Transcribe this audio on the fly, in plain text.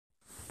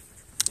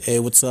Hey,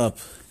 what's up?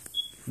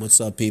 What's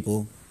up,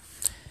 people?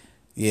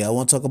 Yeah, I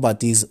want to talk about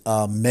these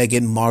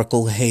Meghan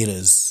Markle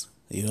haters.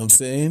 You know what I'm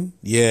saying?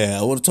 Yeah,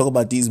 I want to talk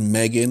about these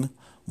Meghan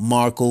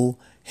Markle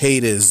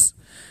haters.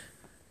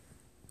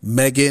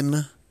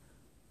 Meghan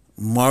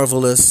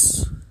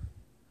Marvelous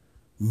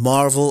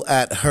Marvel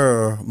at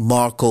her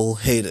Markle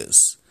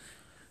haters.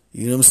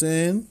 You know what I'm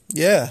saying?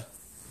 Yeah.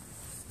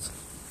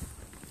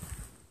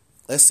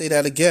 Let's say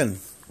that again.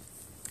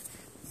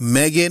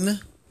 Meghan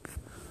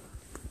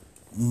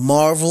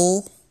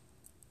Marvel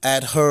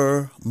at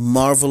her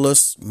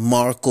Marvelous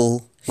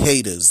Markle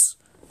haters.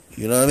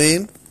 You know what I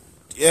mean?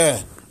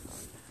 Yeah.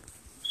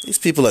 These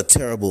people are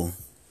terrible.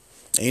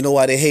 And you know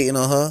why they hating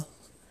on her?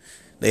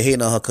 They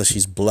hating on her because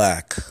she's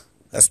black.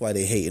 That's why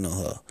they hating on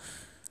her.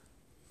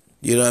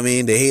 You know what I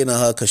mean? They hating on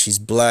her because she's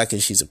black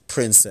and she's a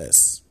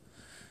princess.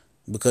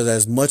 Because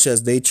as much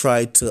as they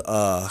tried to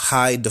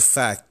hide the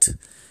fact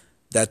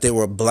that there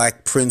were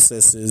black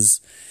princesses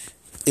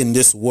in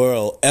this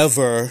world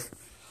ever,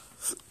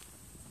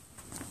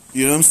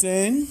 you know what I'm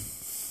saying?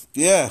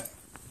 Yeah.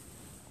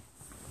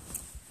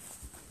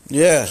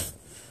 Yeah.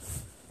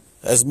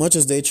 As much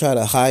as they try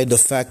to hide the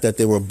fact that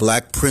there were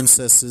black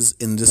princesses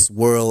in this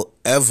world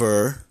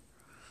ever,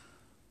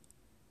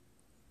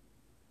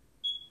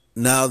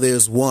 now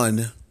there's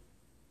one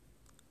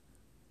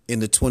in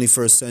the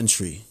 21st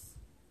century.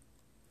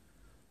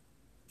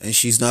 And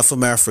she's not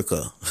from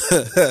Africa.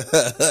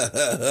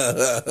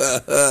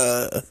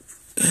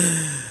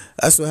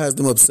 That's what has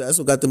them upset. That's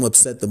what got them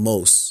upset the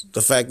most.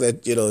 The fact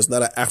that, it's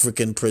not an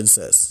African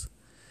princess.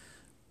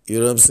 You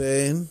know what I'm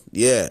saying?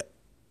 Yeah.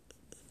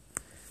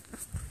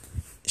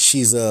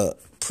 She's a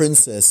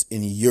princess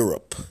in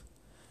Europe.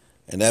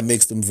 And that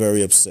makes them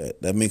very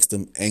upset. That makes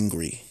them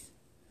angry.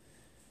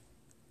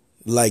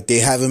 Like they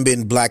haven't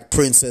been black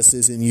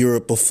princesses in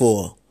Europe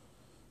before.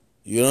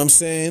 You know what I'm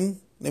saying?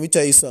 Let me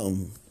tell you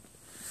something.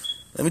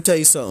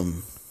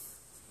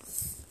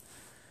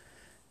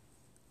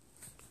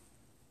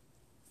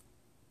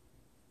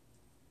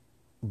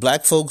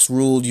 Black folks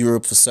ruled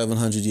Europe for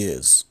 700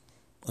 years.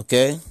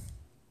 Okay?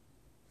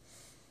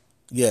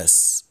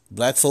 Yes.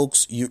 Black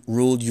folks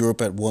ruled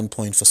Europe at one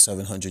point for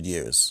 700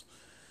 years.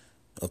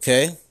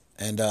 Okay?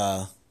 And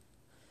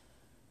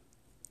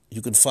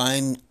you can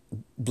find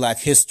black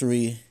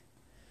history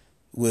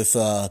with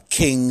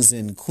kings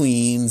and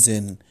queens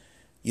and,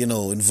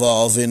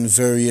 involving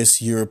various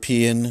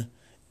European,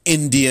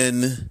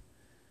 Indian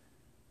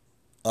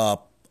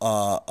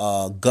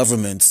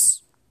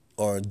governments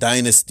or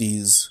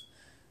dynasties,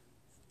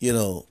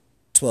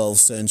 12th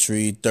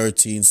century,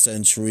 13th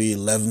century,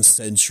 11th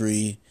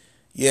century.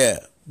 Yeah,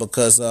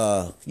 because,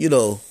 they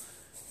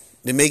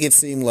make it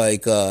seem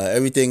like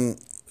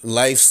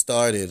life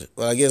started.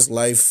 Well, I guess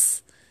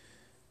life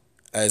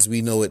as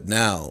we know it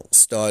now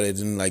started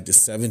in like the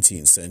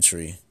 17th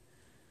century.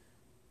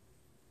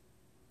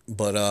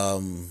 But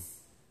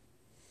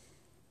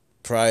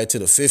prior to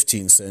the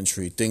 15th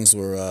century, things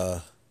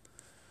were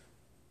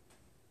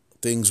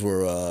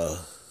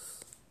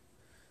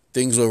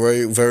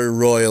very, very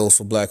royal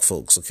for black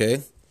folks,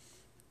 okay?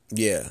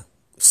 Yeah.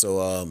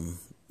 So,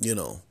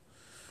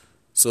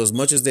 so as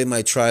much as they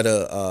might try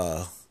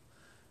to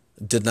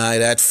deny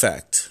that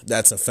fact,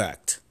 that's a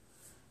fact.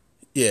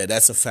 Yeah,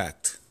 that's a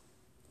fact.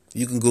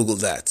 You can Google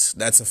that.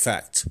 That's a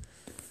fact.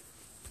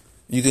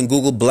 You can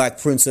Google black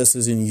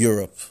princesses in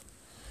Europe.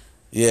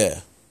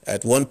 Yeah.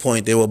 At one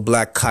point, they were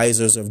black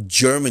Kaisers of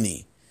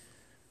Germany.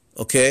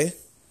 Okay?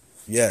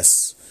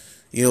 Yes.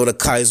 You know what a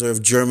Kaiser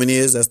of Germany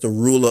is? That's the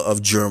ruler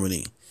of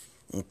Germany.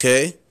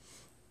 Okay?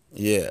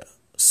 Yeah.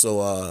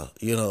 So,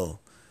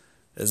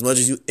 as much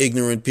as you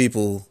ignorant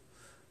people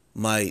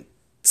might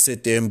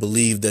sit there and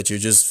believe that you're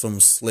just from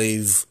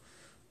slave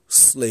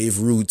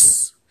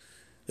roots,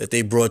 that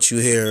they brought you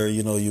here,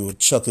 you were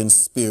chucking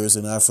spears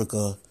in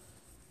Africa,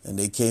 and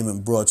they came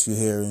and brought you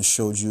here and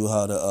showed you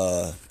how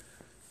to,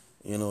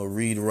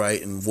 read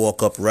right and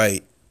walk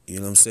upright. You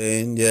know what I'm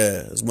saying?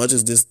 Yeah. As much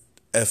as this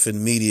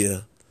effing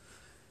media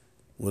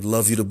would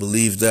love you to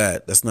believe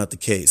that, that's not the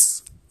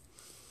case.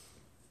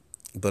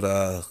 But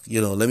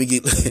let me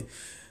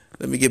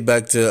get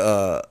back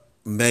to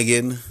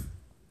Meghan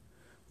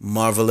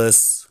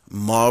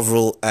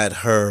Marvel at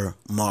her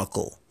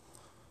Markle.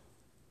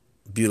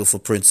 Beautiful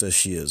princess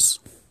she is.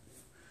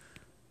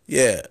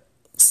 Yeah.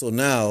 So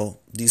now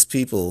these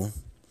people,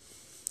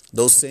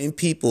 those same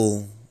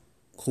people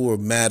who are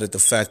mad at the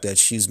fact that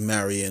she's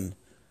marrying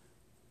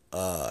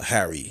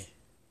Harry,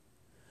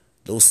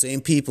 those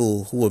same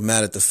people who were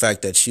mad at the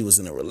fact that she was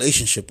in a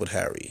relationship with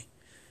Harry,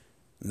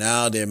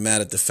 now they're mad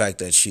at the fact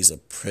that she's a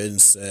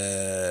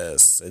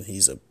princess and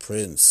he's a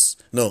prince.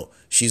 No,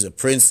 she's a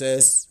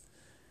princess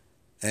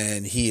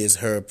and he is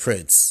her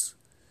prince.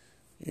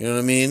 You know what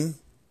I mean?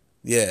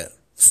 Yeah.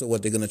 So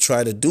what they're going to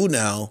try to do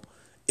now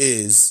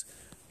is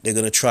they're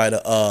going to try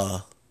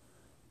to,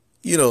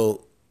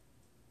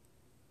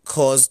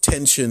 cause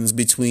tensions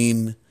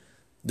between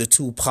the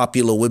two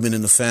popular women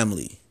in the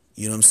family.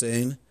 You know what I'm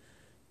saying?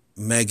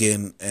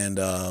 Meghan and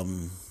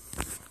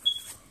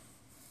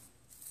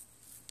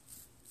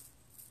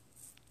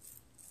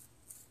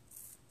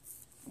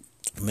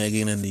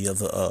Megan and the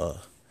other,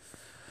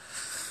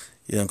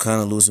 yeah, I'm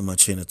kind of losing my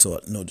chain of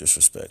thought. No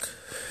disrespect.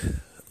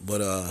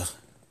 But,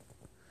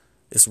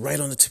 it's right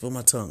on the tip of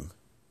my tongue.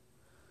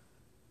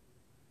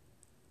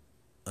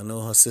 I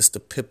know her sister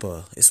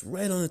Pippa. It's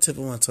right on the tip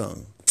of my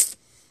tongue.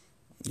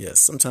 Yes,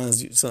 sometimes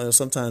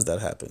that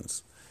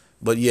happens.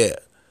 But yeah,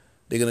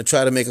 they're gonna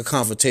try to make a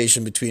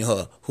confrontation between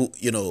her. Who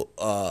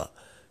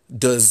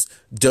does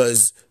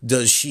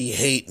she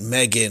hate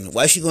Meghan?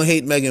 Why is she gonna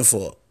hate Meghan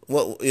for?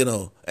 What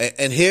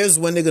And here's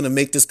when they're gonna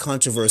make this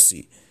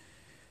controversy.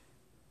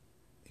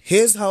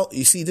 Here's how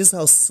you see. This is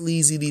how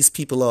sleazy these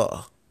people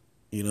are.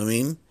 You know what I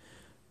mean?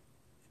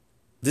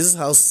 This is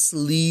how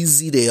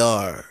sleazy they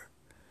are.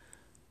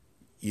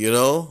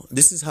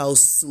 This is how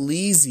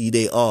sleazy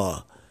they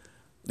are.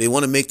 They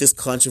want to make this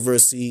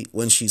controversy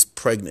when she's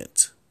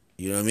pregnant.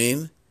 You know what I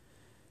mean?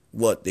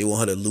 What? They want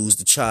her to lose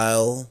the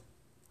child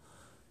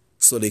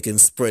so they can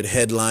spread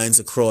headlines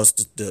across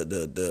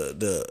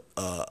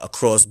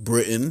across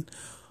Britain.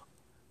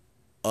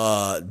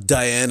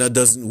 Diana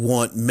doesn't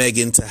want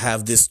Meghan to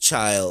have this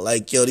child.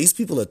 Like, these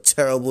people are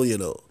terrible,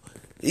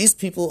 These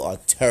people are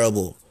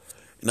terrible.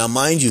 Now,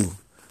 mind you,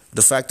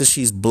 the fact that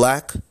she's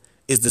black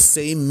is the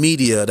same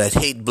media that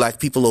hate black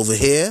people over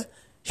here,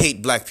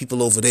 hate black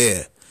people over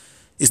there.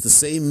 It's the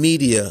same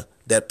media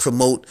that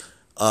promote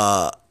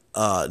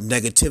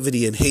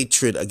negativity and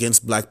hatred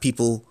against black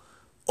people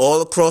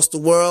all across the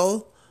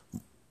world.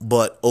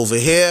 But over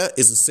here,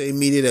 it's the same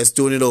media that's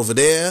doing it over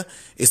there.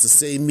 It's the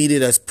same media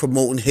that's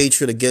promoting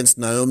hatred against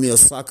Naomi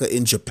Osaka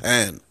in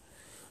Japan.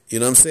 You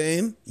know what I'm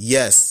saying?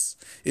 Yes,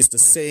 it's the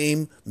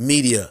same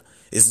media.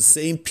 It's the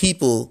same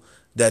people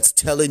that's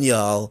telling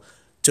y'all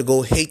to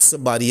go hate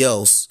somebody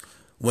else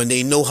when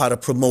they know how to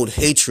promote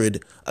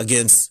hatred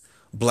against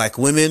black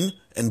women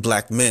and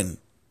black men.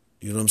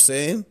 You know what I'm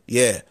saying?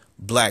 Yeah,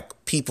 black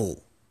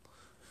people.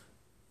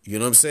 You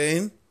know what I'm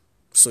saying?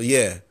 So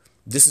yeah,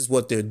 this is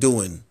what they're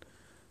doing.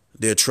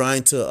 They're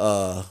trying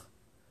to,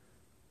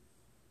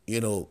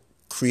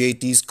 create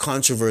these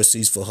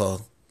controversies for her.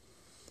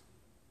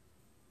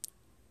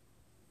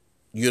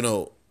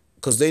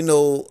 Because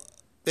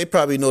they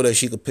probably know that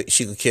she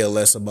could care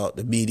less about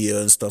the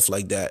media and stuff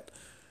like that.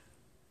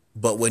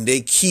 But when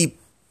they keep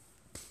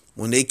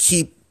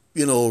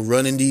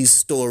running these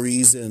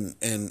stories and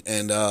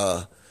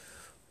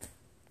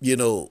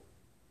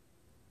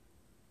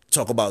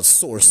talk about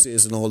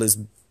sources and all this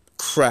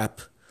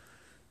crap,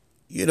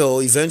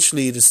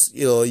 eventually this,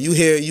 you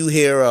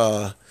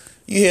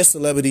hear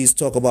celebrities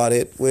talk about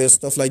it where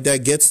stuff like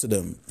that gets to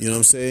them. You know what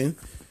I'm saying?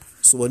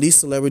 So when these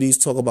celebrities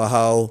talk about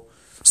how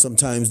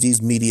sometimes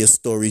these media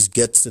stories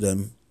get to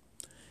them,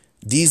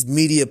 these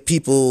media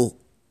people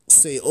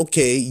say,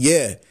 okay,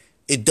 yeah,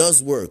 it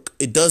does work.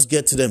 It does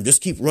get to them.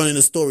 Just keep running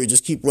the story.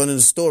 Just keep running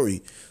the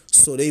story.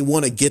 So they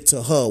want to get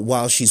to her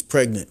while she's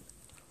pregnant.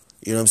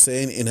 You know what I'm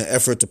saying? In an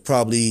effort to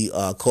probably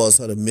cause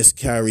her to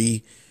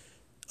miscarry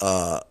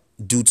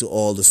due to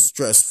all the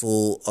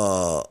stressful,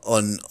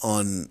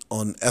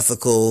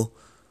 unethical,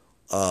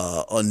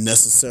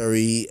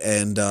 unnecessary,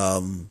 and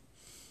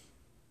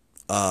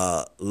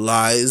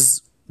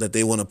lies that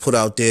they want to put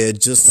out there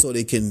just so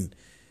they can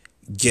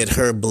get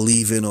her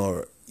believing,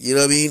 or, you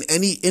know what I mean?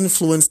 Any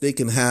influence they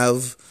can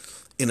have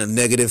in a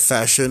negative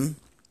fashion,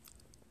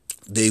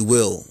 they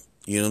will.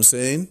 You know what I'm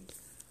saying?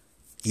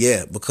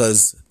 Yeah,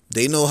 because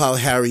they know how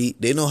happy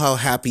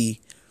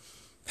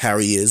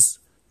Harry is.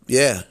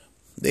 Yeah,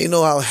 they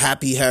know how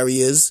happy Harry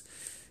is.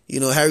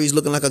 Harry's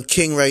looking like a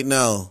king right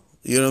now.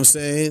 You know what I'm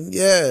saying?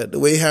 Yeah, the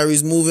way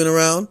Harry's moving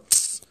around.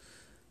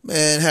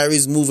 Man,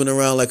 Harry's moving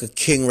around like a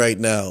king right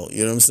now.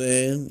 You know what I'm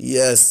saying?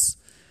 Yes.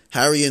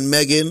 Harry and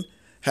Meghan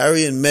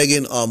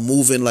are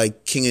moving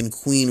like king and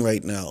queen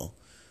right now.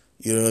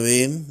 You know what I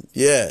mean?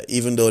 Yeah,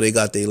 even though they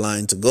got their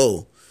line to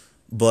go.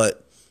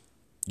 But,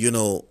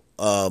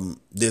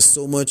 there's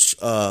so much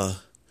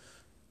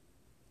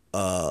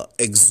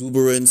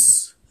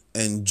exuberance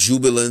and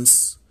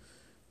jubilance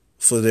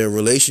for their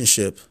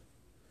relationship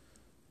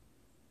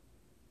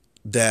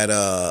that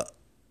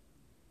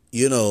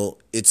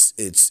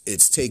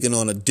it's taken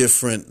on a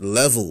different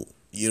level.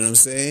 You know what I'm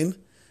saying?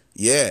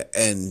 Yeah,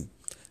 and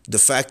the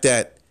fact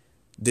that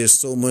there's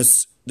so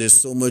much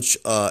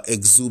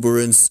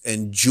exuberance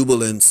and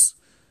jubilance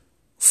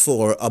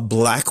for a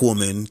black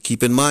woman.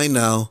 Keep in mind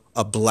now,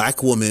 a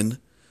black woman.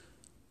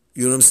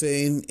 You know what I'm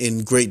saying?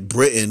 In Great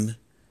Britain,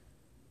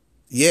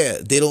 yeah,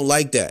 they don't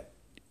like that.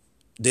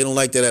 They don't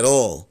like that at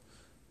all.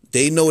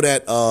 They know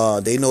that.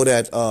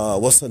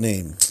 What's her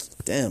name?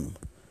 Damn.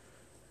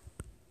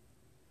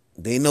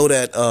 They know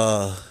that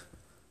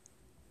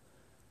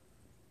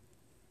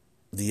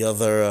the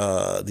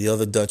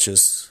other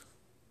Duchess,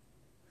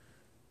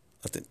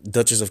 I think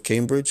Duchess of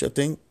Cambridge, I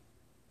think.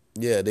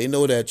 Yeah, they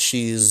know that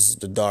she's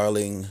the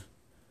darling.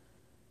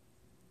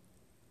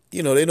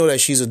 They know that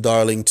she's a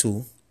darling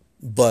too.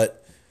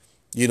 But,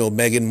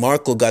 Meghan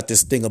Markle got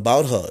this thing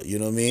about her, you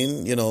know what I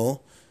mean?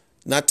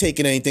 Not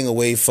taking anything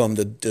away from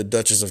the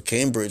Duchess of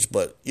Cambridge,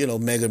 but,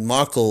 Meghan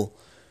Markle,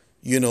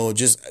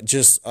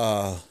 just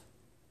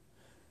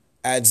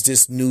adds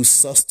this new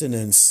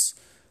sustenance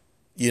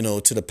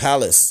to the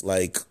palace.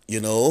 Like,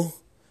 yeah,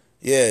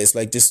 it's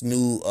like this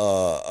new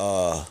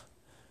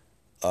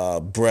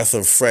breath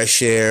of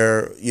fresh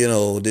air,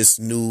 this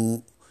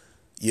new,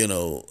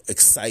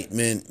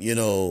 excitement,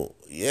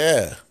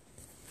 yeah.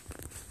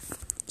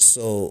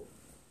 So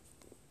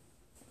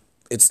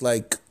it's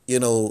like,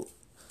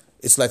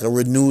 it's like a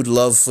renewed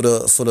love for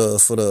the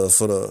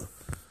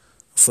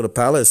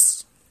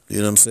palace. You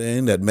know what I'm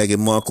saying? That Meghan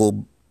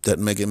Markle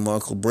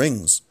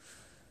brings.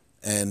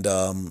 And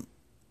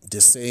the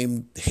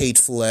same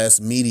hateful ass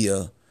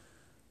media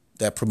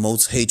that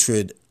promotes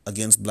hatred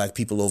against black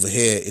people over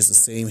here is the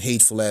same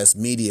hateful ass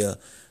media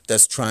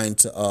that's trying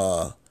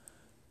to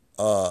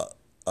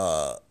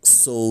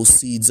sow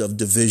seeds of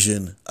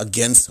division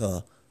against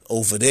her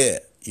over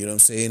there. You know what I'm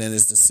saying? And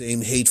it's the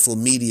same hateful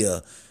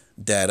media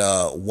that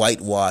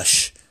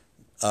whitewash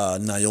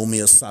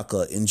Naomi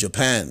Osaka in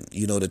Japan,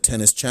 the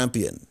tennis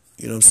champion.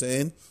 You know what I'm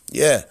saying?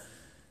 Yeah.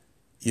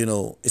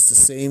 It's the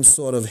same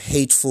sort of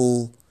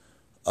hateful,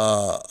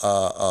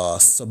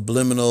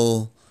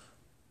 subliminal,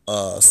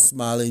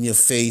 smile in your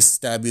face,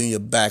 stab you in your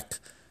back,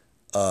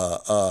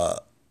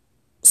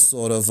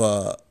 sort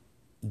of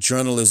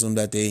journalism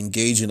that they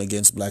engage in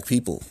against black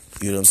people.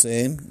 You know what I'm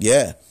saying?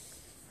 Yeah.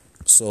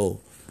 So,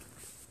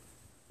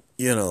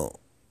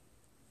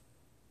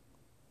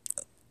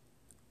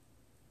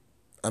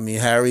 I mean,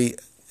 Harry,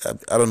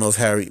 I don't know if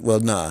Harry, well,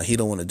 nah, he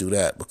don't want to do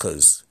that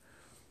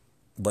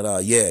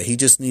but yeah, he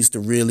just needs to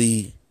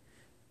really,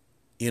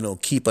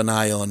 keep an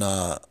eye on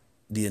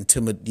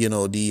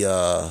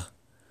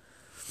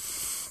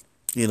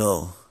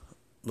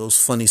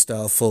those funny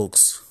style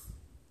folks.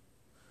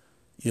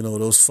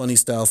 Those funny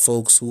style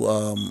folks who,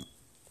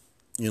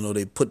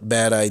 they put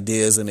bad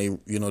ideas and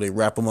they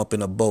wrap them up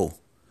in a bow,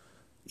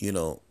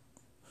 and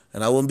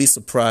I wouldn't be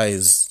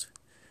surprised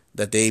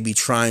that they be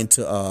trying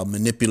to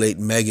manipulate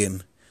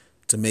Meghan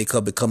to make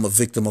her become a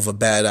victim of a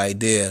bad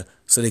idea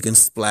so they can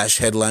splash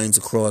headlines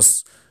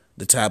across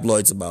the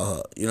tabloids about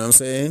her. You know what I'm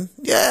saying?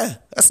 Yeah,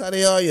 that's how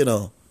they are,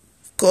 Of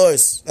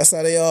course, that's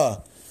how they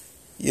are.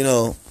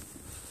 They'll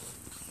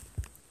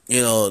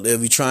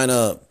be trying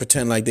to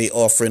pretend like they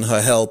offering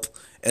her help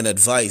and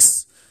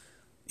advice,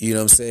 you know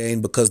what I'm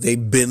saying? Because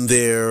they've been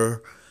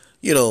there.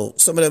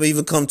 Some of them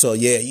even come to her,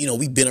 yeah,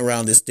 we've been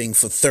around this thing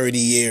for 30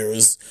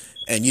 years.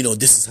 And,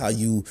 this is how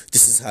you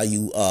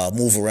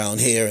move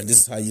around here, and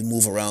this is how you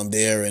move around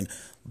there, and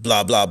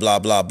blah, blah, blah,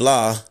 blah,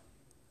 blah.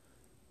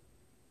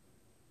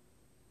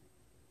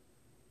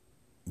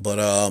 But,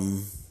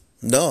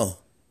 no,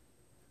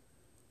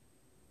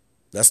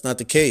 that's not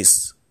the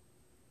case.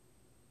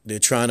 They're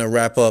trying to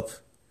wrap up,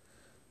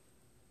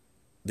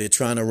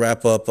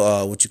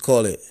 what you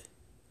call it?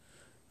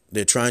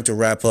 They're trying to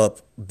wrap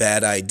up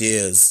bad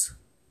ideas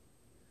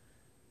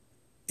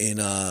in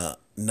a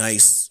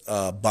nice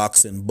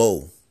box and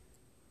bow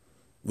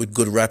with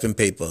good wrapping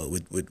paper,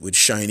 with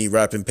shiny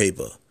wrapping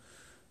paper.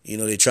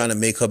 They're trying to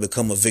make her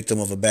become a victim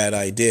of a bad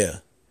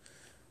idea.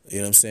 You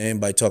know what I'm saying?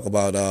 By talk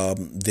about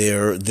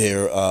their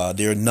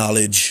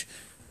knowledge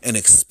and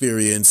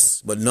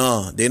experience. But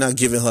no, they're not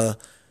giving her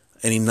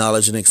any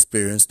knowledge and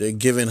experience. They're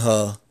giving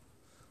her,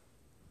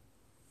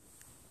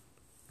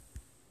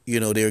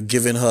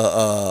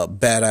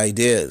 bad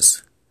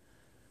ideas.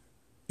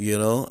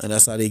 And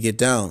that's how they get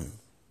down.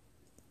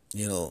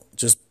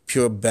 Just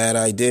pure bad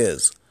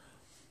ideas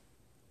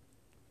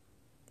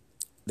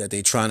that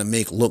they trying to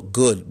make look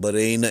good, but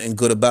there ain't nothing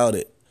good about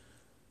it.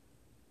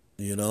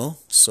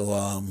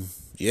 So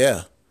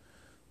yeah.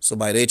 So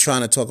by they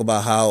trying to talk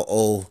about how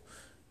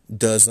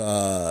is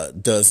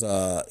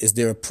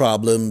there a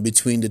problem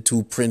between the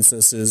two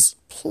princesses?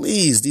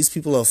 Please, these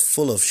people are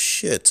full of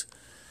shit.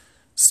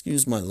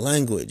 Excuse my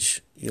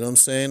language. You know what I'm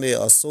saying? They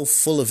are so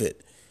full of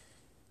it.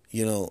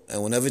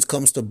 And whenever it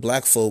comes to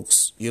black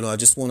folks, I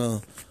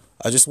want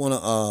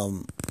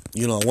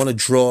to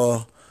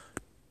draw,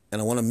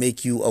 and I want to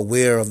make you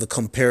aware of the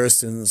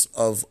comparisons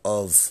of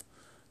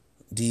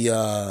the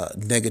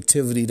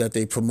negativity that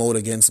they promote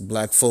against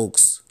black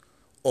folks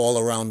all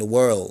around the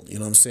world. You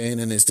know what I'm saying?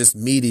 And it's this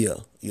media.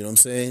 You know what I'm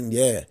saying?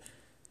 Yeah.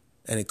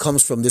 And it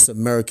comes from this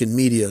American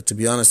media, to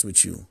be honest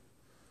with you.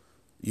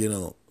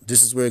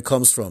 This is where it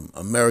comes from,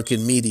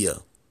 American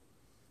media.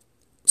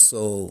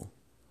 So,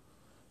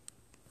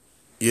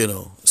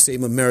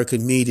 same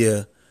American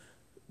media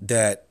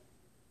that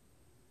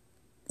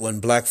when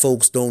black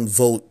folks don't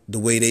vote the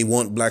way they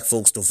want black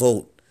folks to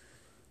vote,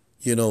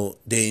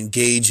 they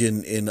engage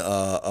in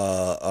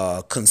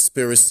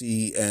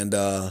conspiracy and,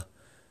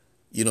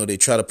 they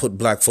try to put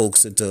black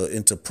folks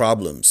into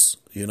problems,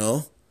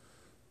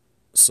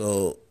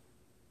 So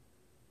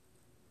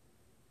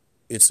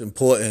it's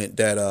important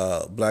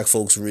that black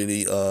folks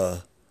really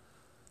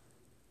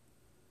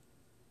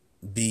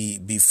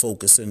be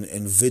focused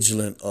and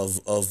vigilant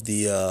of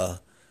the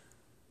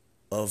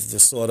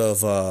sort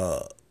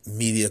of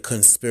media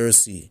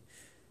conspiracy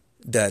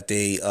that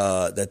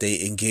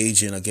they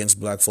engage in against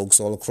black folks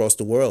all across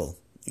the world.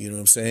 You know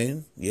what I'm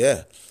saying?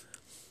 Yeah.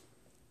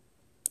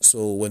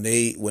 So when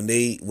they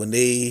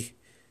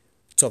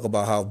talk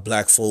about how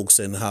black folks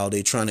and how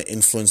they trying to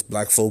influence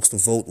black folks to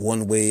vote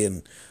one way,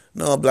 and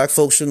no, black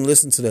folks shouldn't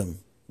listen to them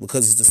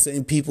because it's the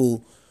same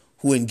people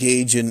who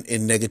engage in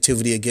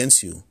negativity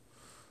against you.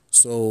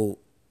 So,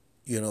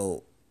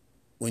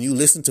 when you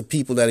listen to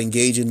people that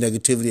engage in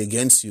negativity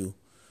against you,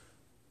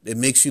 it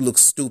makes you look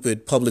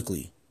stupid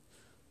publicly.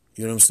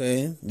 You know what I'm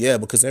saying? Yeah,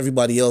 because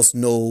everybody else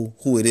know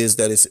who it is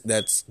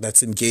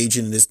that's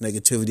engaging in this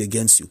negativity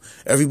against you.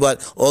 Everybody,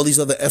 all these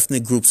other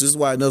ethnic groups. This is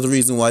why another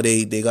reason why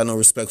they got no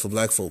respect for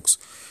black folks,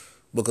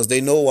 because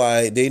they know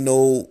why. They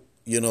know,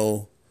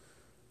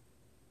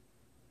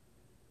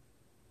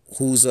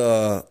 who's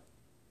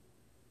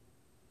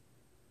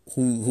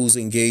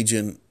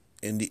engaging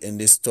in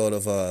this sort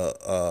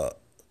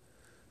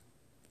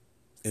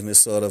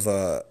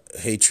of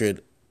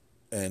hatred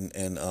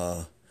and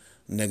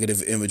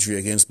negative imagery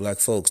against black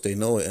folks. They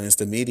know it, and it's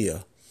the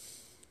media.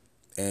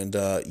 And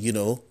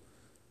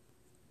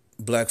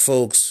black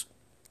folks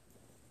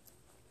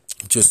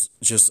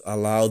just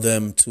allow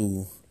them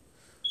to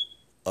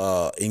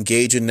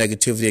engage in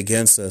negativity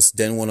against us,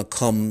 then want to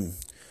come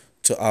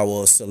to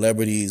our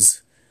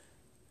celebrities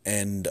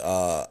and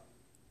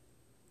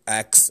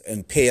ask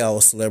and pay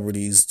our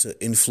celebrities to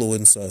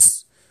influence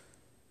us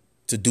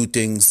to do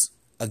things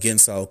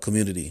against our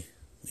community.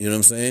 You know what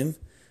I'm saying?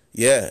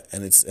 Yeah,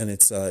 and it's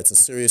a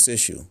serious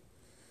issue.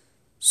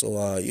 So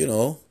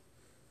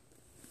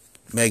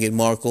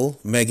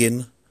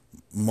Meghan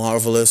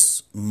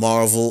Marvelous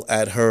Marvel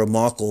at her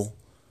Markle.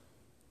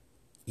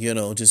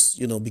 Just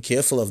be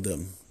careful of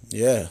them.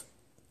 Yeah,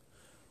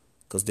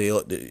 because they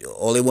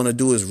all they want to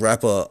do is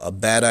wrap a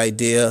bad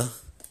idea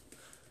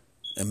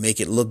and make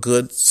it look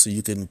good, so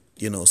you can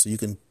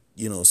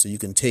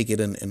take it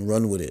and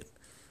run with it.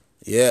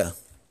 Yeah,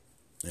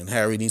 and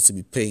Harry needs to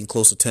be paying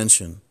close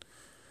attention.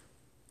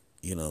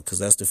 Because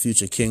that's the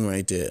future king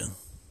right there.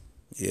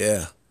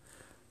 Yeah.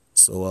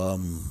 So,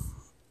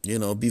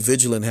 be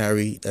vigilant,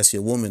 Harry. That's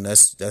your woman.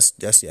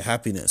 That's your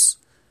happiness.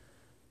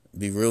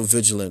 Be real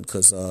vigilant,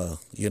 because,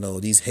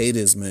 these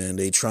haters, man,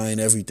 they trying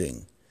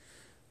everything.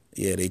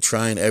 Yeah, they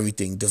trying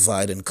everything.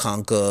 Divide and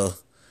conquer,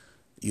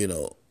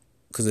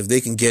 because if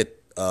they can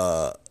get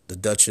the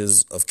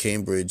Duchess of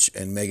Cambridge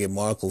and Meghan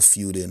Markle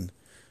feuding,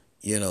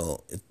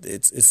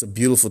 it's a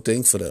beautiful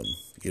thing for them.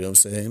 You know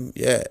what I'm saying?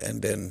 Yeah,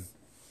 and then...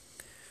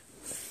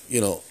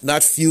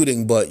 not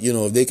feuding, but,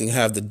 if they can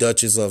have the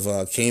Duchess of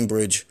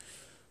Cambridge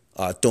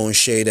throwing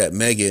shade at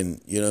Meghan,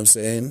 you know what I'm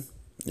saying?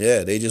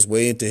 Yeah, they just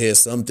waiting to hear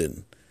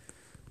something.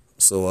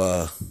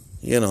 So,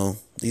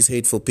 these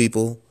hateful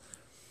people,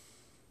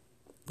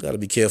 got to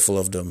be careful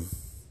of them,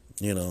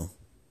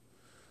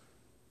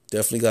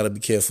 Definitely got to be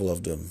careful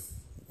of them.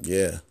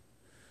 Yeah.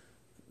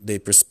 They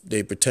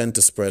pretend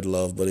to spread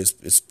love, but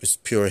it's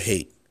pure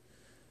hate.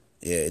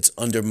 Yeah, it's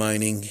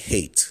undermining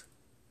hate.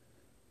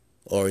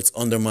 Or it's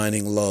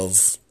undermining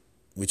love,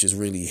 which is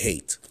really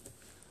hate.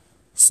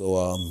 So,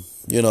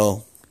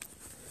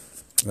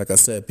 like I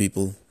said,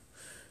 people,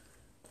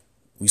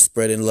 we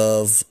spreading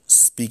love,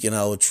 speaking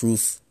our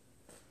truth,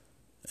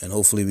 and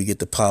hopefully we get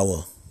the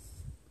power.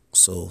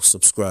 So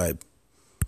subscribe.